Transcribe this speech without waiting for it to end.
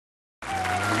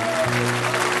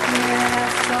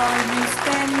saw you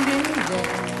standing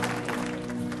there,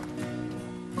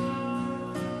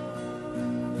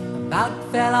 about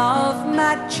fell off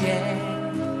my chair.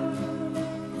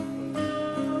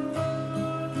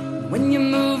 When you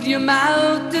moved your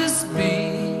mouth to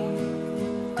speak,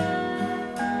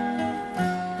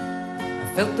 I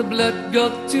felt the blood go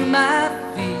to my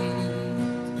feet.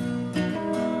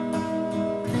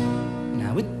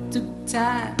 Now it took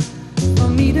time for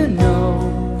me to know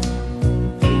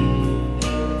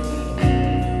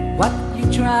what you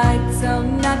tried so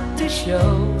not to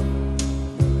show.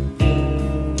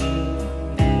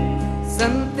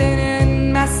 Something in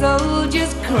my soul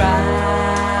just cries.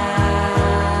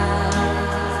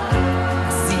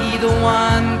 I see the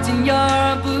want in your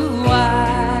blue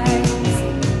eyes.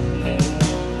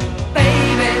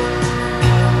 Baby,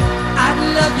 I'd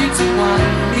love you to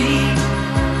want me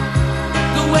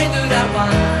the way that I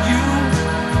want you,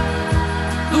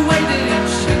 the way that it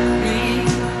should be.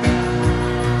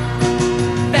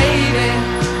 Baby,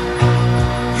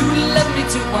 you love me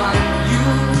to want you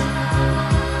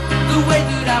the way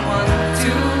that I want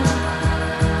to,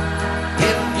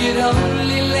 if you'd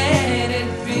only let it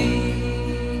be.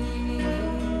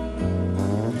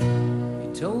 You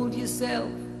told yourself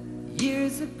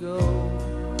years ago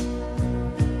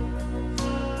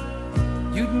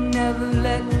you'd never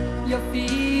let your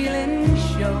feelings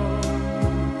show.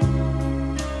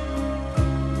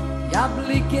 The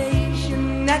obligation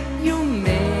that you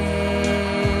made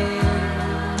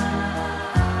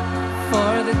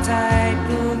for the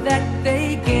title that they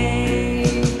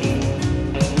gave.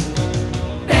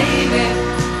 Baby,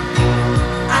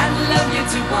 I'd love you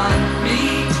to want me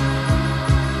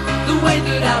the way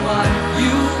that I want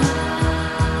you,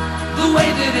 the way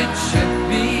that it should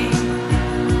be.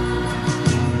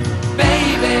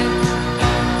 Baby,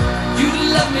 you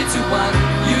love me to want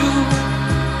you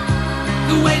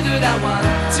the way that I want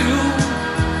to,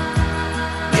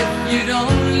 if you'd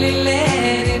only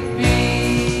let it be.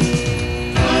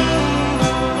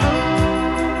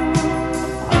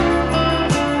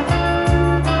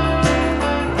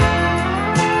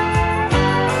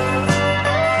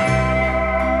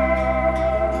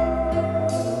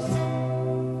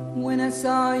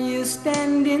 Saw you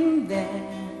standing there,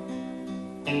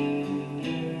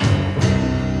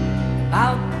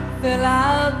 about fell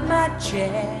out my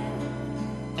chair.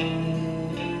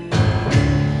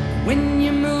 When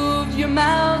you moved your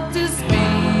mouth to speak,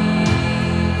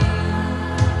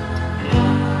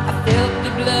 I felt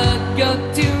the blood go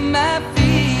to my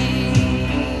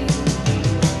feet.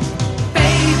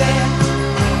 Baby,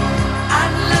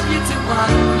 I'd love you to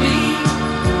want me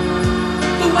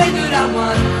the way that I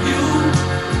want you,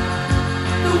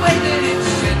 the way that it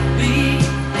should be.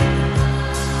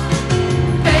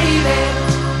 Baby,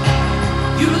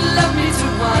 you love me to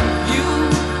want you